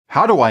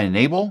How do I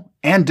enable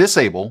and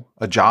disable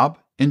a job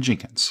in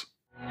Jenkins?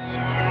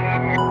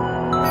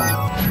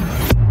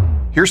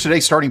 Here's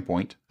today's starting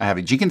point. I have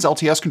a Jenkins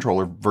LTS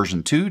controller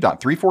version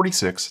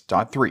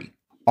 2.346.3.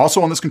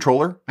 Also on this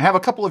controller, I have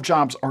a couple of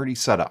jobs already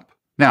set up.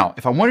 Now,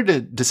 if I wanted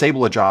to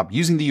disable a job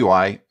using the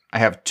UI, I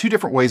have two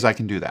different ways I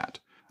can do that.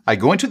 I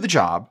go into the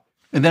job,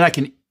 and then I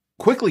can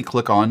quickly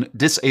click on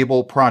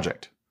Disable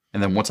Project.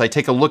 And then once I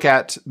take a look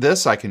at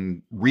this, I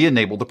can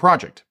re-enable the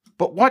project.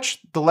 But watch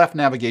the left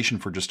navigation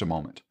for just a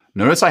moment.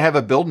 Notice I have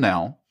a build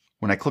now.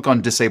 When I click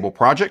on Disable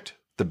Project,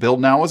 the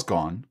build now is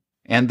gone.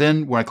 And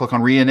then when I click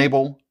on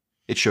Re-enable,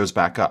 it shows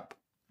back up.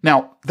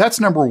 Now, that's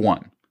number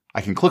one.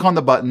 I can click on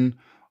the button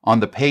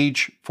on the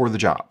page for the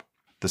job.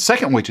 The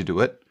second way to do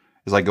it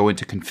is I go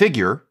into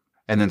Configure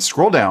and then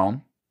scroll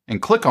down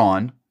and click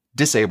on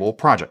Disable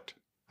Project.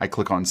 I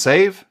click on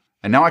Save,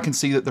 and now I can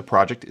see that the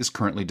project is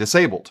currently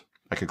disabled.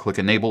 I could click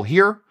Enable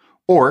here,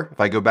 or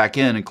if I go back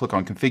in and click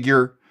on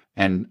Configure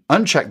and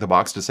uncheck the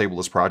box Disable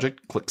this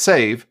project, click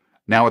Save,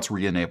 now it's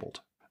re-enabled.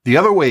 The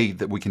other way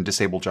that we can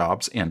disable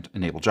jobs and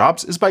enable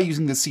jobs is by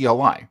using the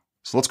CLI.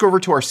 So let's go over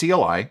to our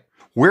CLI,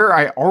 where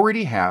I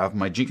already have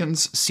my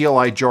Jenkins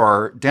CLI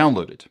jar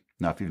downloaded.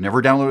 Now, if you've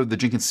never downloaded the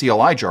Jenkins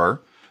CLI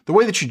jar, the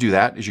way that you do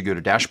that is you go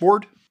to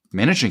Dashboard,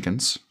 Manage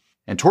Jenkins,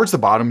 and towards the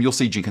bottom, you'll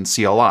see Jenkins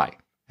CLI.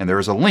 And there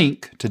is a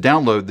link to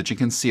download the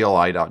Jenkins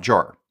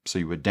CLI.jar. So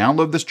you would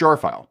download this jar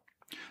file.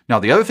 Now,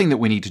 the other thing that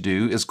we need to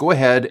do is go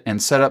ahead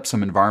and set up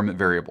some environment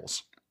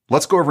variables.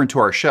 Let's go over into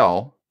our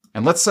shell,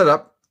 and let's set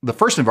up the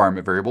first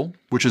environment variable,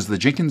 which is the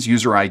Jenkins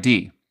user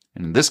ID.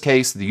 And in this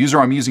case, the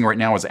user I'm using right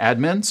now is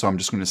admin, so I'm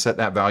just going to set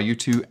that value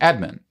to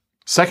admin.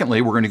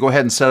 Secondly, we're going to go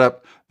ahead and set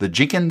up the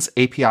Jenkins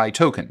API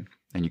token.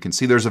 And you can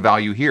see there's a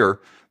value here.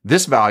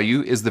 This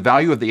value is the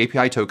value of the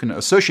API token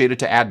associated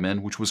to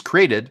admin, which was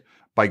created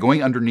by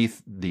going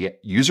underneath the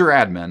user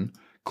admin,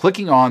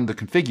 clicking on the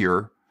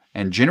configure,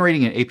 and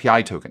generating an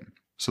API token.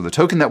 So the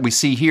token that we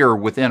see here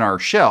within our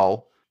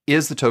shell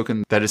is the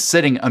token that is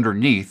sitting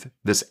underneath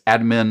this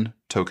admin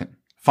token.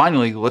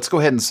 Finally, let's go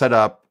ahead and set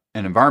up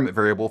an environment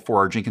variable for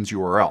our Jenkins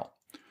URL.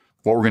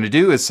 What we're going to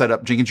do is set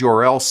up Jenkins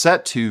URL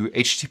set to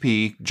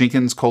HTTP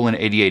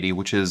Jenkins:8080,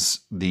 which is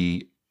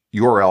the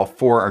URL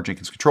for our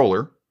Jenkins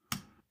controller.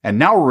 And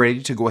now we're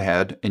ready to go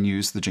ahead and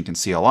use the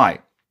Jenkins CLI.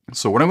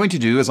 So what I'm going to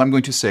do is I'm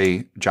going to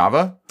say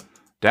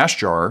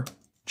java-jar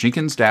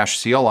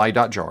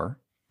jenkins-cli.jar.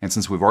 And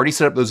since we've already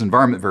set up those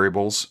environment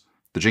variables,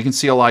 the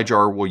Jenkins CLI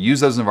jar will use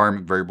those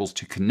environment variables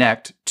to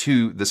connect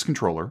to this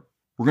controller.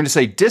 We're going to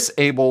say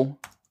disable-job,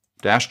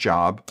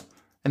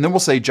 and then we'll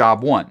say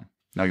job1.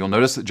 Now you'll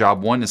notice that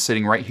job1 is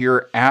sitting right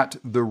here at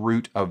the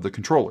root of the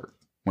controller.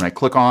 When I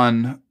click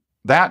on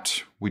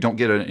that, we don't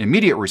get an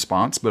immediate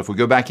response, but if we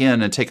go back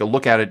in and take a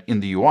look at it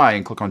in the UI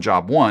and click on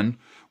job1,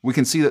 we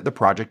can see that the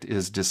project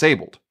is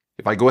disabled.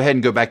 If I go ahead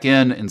and go back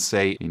in and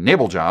say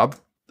enable job,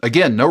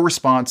 again, no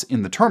response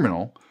in the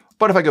terminal,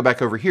 but if I go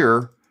back over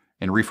here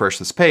and refresh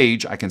this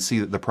page, I can see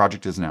that the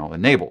project is now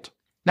enabled.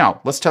 Now,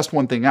 let's test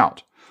one thing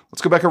out.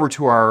 Let's go back over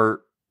to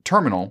our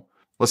terminal.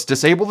 Let's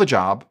disable the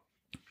job.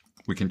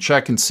 We can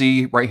check and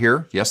see right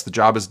here, yes, the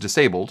job is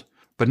disabled.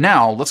 But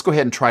now let's go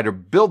ahead and try to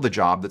build the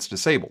job that's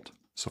disabled.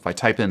 So if I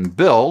type in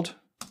build,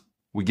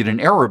 we get an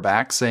error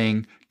back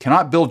saying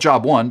cannot build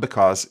job1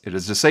 because it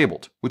is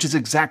disabled, which is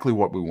exactly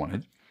what we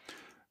wanted.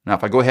 Now,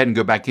 if I go ahead and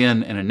go back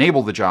in and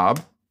enable the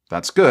job,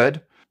 that's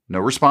good. No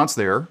response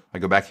there. I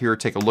go back here,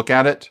 take a look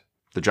at it.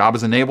 The job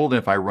is enabled. And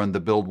if I run the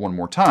build one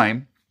more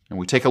time, and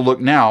we take a look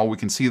now, we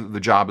can see that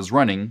the job is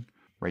running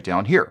right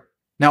down here.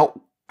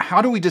 Now,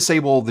 how do we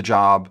disable the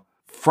job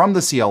from the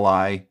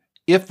CLI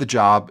if the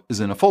job is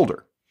in a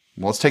folder?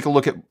 Well, let's take a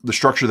look at the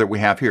structure that we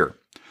have here.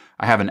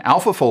 I have an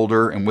alpha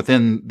folder, and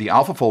within the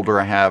alpha folder,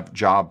 I have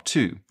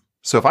job2.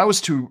 So if I was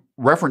to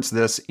reference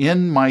this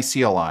in my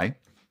CLI,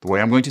 the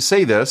way I'm going to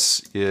say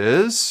this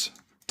is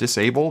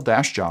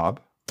disable-job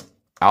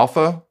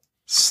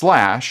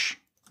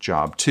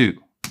alpha/job2.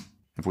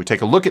 If we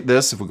take a look at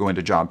this, if we go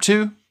into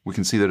job2, we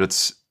can see that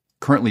it's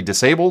currently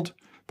disabled.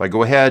 If I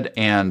go ahead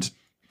and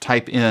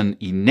type in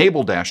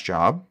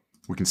enable-job,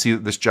 we can see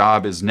that this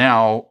job is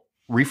now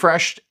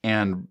refreshed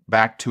and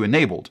back to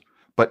enabled.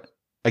 But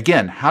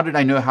again, how did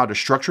I know how to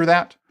structure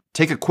that?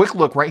 Take a quick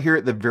look right here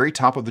at the very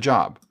top of the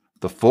job.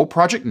 The full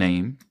project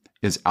name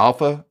is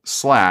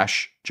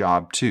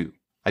alpha/job2.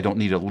 I don't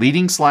need a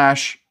leading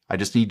slash. I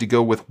just need to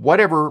go with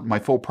whatever my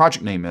full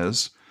project name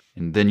is,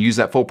 and then use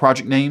that full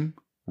project name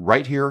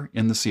right here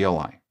in the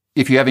CLI.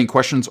 If you have any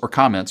questions or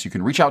comments, you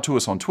can reach out to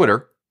us on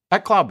Twitter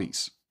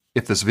 @CloudBees.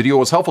 If this video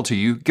was helpful to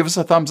you, give us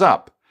a thumbs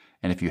up.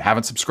 And if you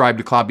haven't subscribed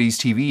to CloudBees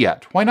TV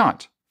yet, why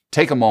not?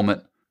 Take a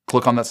moment,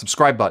 click on that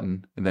subscribe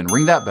button, and then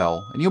ring that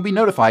bell, and you'll be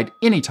notified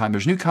anytime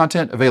there's new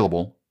content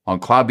available on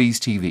CloudBees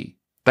TV.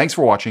 Thanks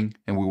for watching,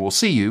 and we will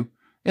see you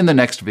in the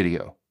next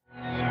video.